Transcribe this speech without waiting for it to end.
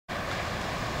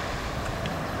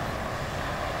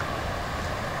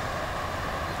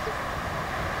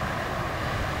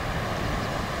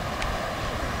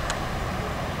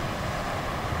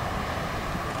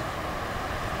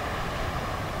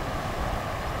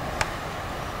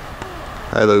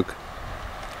Hi, Luke.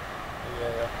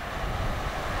 Yeah.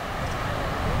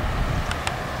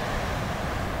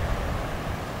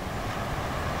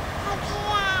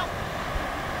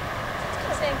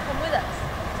 It's saying come with us.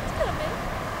 It's coming.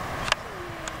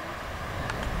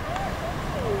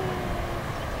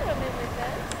 It's coming with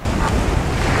us.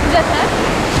 Is that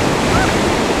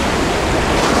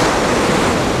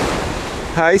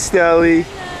Hi, Stelly.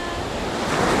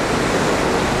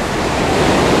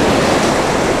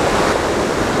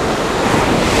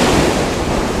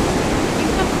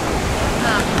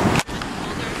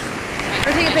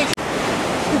 We're taking a picture.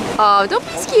 Oh, don't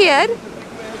be scared. Oh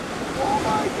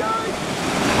my God.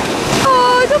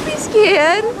 Oh, don't be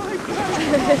scared.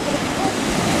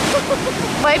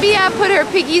 Maybe put her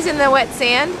piggies in the wet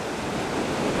sand.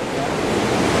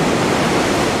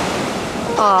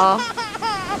 Oh.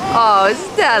 Oh,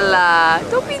 Stella.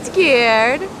 Don't be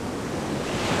scared.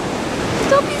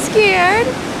 Don't be scared.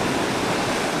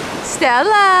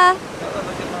 Stella.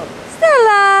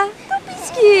 Stella. Don't be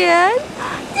scared.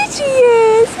 There she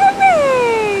is.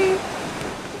 Hooray.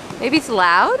 Maybe it's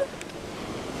loud?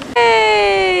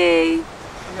 Hey.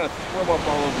 I'm gonna throw up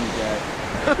all over you guys.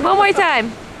 One more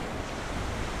time.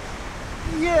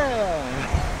 Yeah.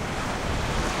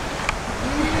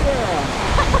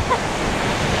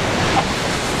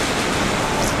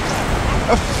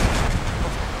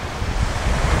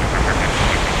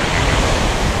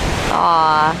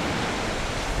 Aww.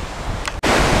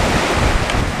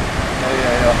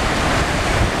 Yeah.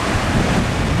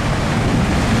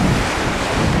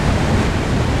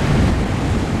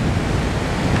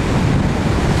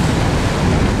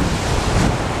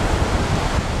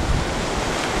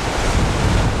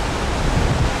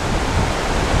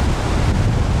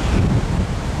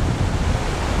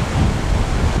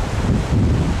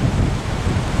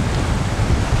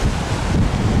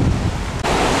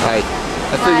 Hi.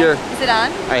 I figure Is it on?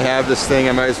 I have this thing.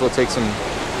 I might as well take some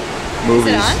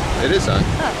movies. Is it on? It is on. Oh.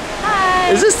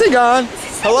 Hi. Is this thing on?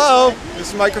 Hello?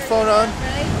 Is the microphone on?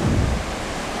 Right?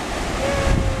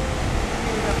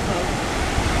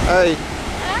 Hi.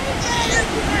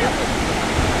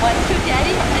 Want to,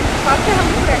 Daddy? And talk to how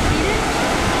we put our feet in?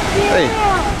 Hey.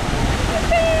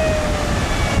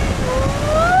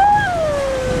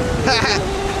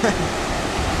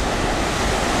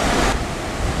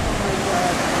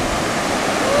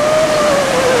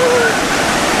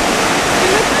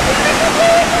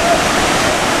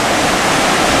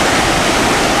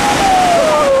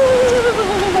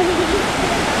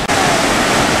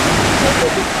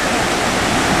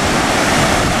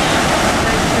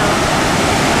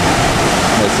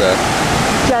 What's that?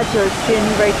 Judger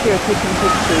standing right here taking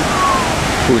pictures.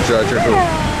 Who, Judge or who?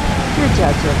 You're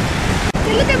Judger.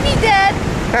 Hey, look at me, Dad.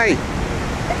 Hey.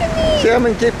 Look at me. See, I'm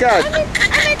in Cape Cod. I'm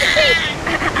at the Cape.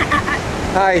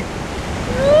 Hi.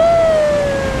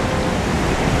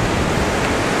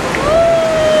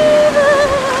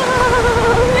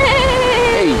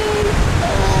 Hey.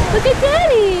 Look at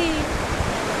Daddy.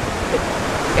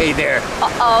 Hey there.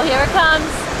 Uh-oh, here it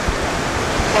comes.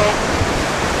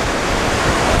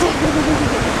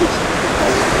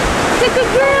 It's a good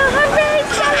girl. Hooray,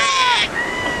 Stella.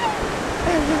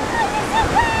 You're so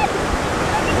good.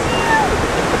 Look at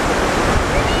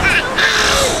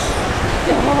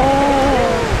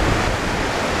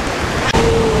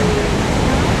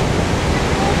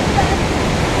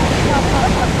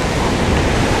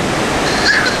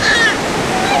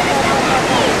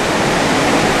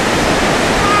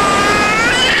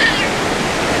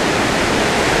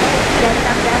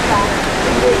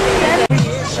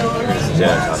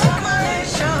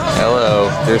Hello.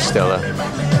 There's Stella.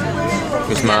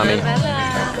 There's Mommy.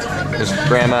 There's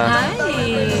Grandma. Hi.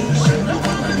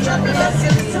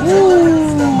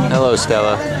 Hello,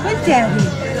 Stella. Hi, Daddy.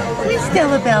 Here's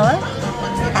Stella Bella.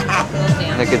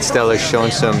 Look at Stella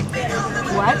showing some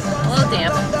What? A little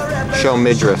damp. show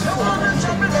midriff.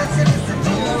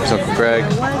 There's Uncle Greg.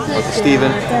 Uncle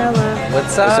Steven.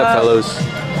 What's What's up, fellows?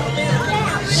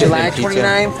 Sitting July in pizza.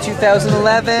 29th,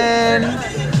 2011,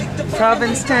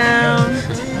 Provincetown,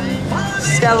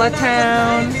 Stella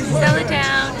Town, Stella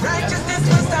Town.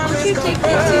 Won't you take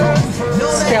that too?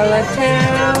 Stella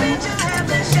Town.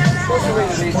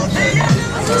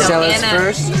 Stella's Anna.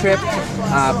 first trip,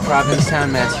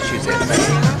 Provincetown, Massachusetts.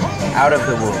 Out of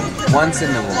the womb, once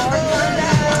in the womb.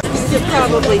 You're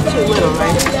probably too little,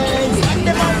 right?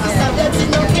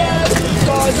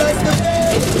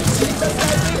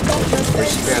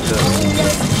 Where's she grab those?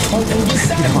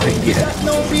 No idea.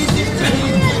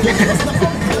 Yes,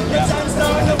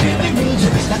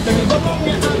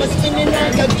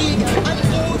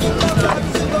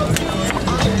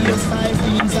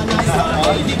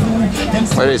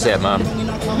 What is that, Mom?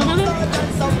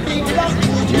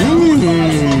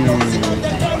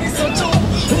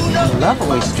 I love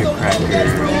oyster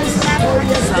crackers.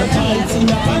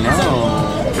 I know.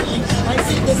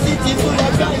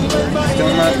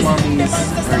 Don't knock Mommy's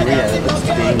Maria. It looks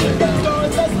big.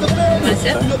 That's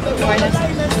it?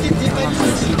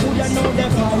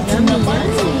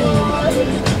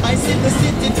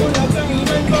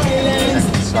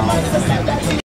 Salt.